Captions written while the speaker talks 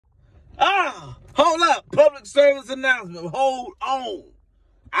Hold up. Public service announcement. Hold on.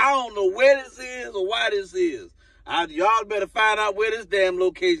 I don't know where this is or why this is. Y'all better find out where this damn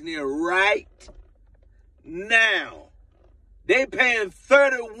location is right now. They paying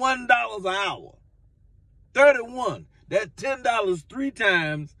 $31 an hour. 31. That's $10 3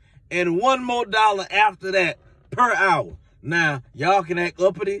 times and $1 more after that per hour. Now, y'all can act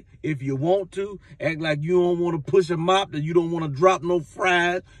uppity if you want to. Act like you don't want to push a mop, that you don't want to drop no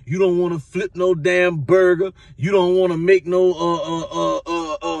fries. You don't want to flip no damn burger. You don't want to make no,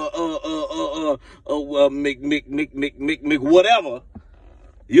 whatever.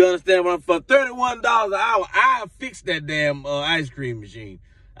 You understand what I'm for $31 an hour, I fix that damn ice cream machine.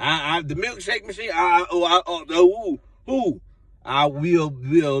 The milkshake machine, I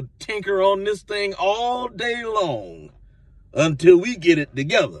will tinker on this thing all day long until we get it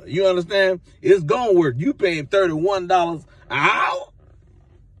together. You understand? It's gonna work. You paying $31 an hour?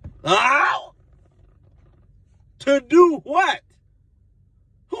 To do what?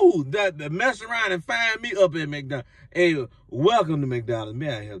 Who? That mess around and find me up at McDonald's. Hey, welcome to McDonald's.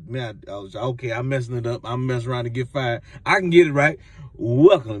 Okay, I'm messing it up. I'm messing around to get fired. I can get it right.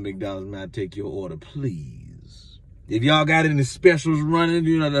 Welcome to McDonald's. May I take your order, please? If y'all got any specials running,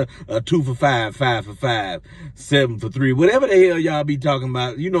 you know, the 2 for $5, 5 for $5, 7 for $3, whatever the hell y'all be talking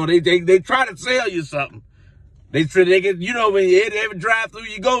about, you know, they try to sell you something. They get, you know, when every drive-through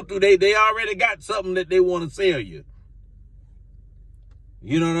you go through, they already got something that they want to sell you.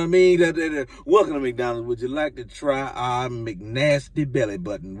 You know what I mean? Welcome to McDonald's. Would you like to try our McNasty belly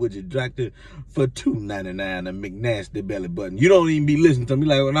button? Would you like to, for $2.99, a McNasty belly button? You don't even be listening to me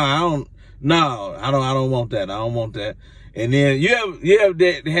like, well, I don't want that. I don't want that. And then you have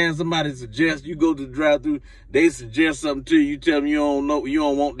that, have somebody suggest, you go to the drive-through, they suggest something to you, you tell them you don't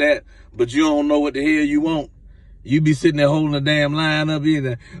want that, but you don't know what the hell you want. You be sitting there holding a damn line up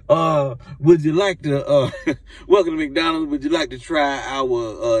either. Would you like to, welcome to McDonald's, would you like to try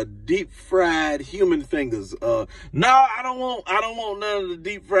our, deep fried human fingers? No, I don't want none of the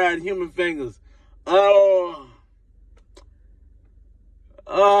deep fried human fingers.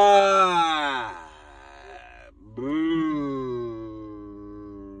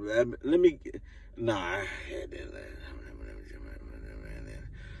 Let me, nah.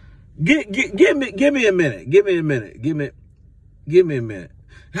 Give me a minute. Give me a minute.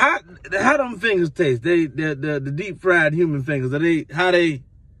 How them fingers taste? The deep fried human fingers. You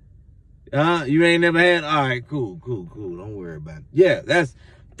ain't never had? All right, cool. Don't worry about it. Yeah, that's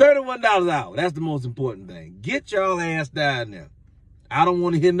 $31 an hour. That's the most important thing. Get y'all ass down there. I don't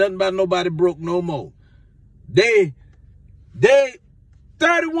want to hear nothing about nobody broke no more. They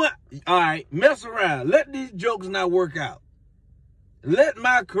 31. All right, mess around. Let these jokes not work out. Let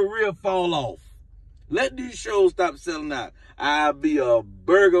my career fall off. Let these shows stop selling out. I'll be a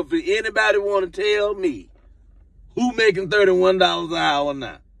burger for anybody want to tell me who making $31 an hour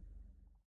now.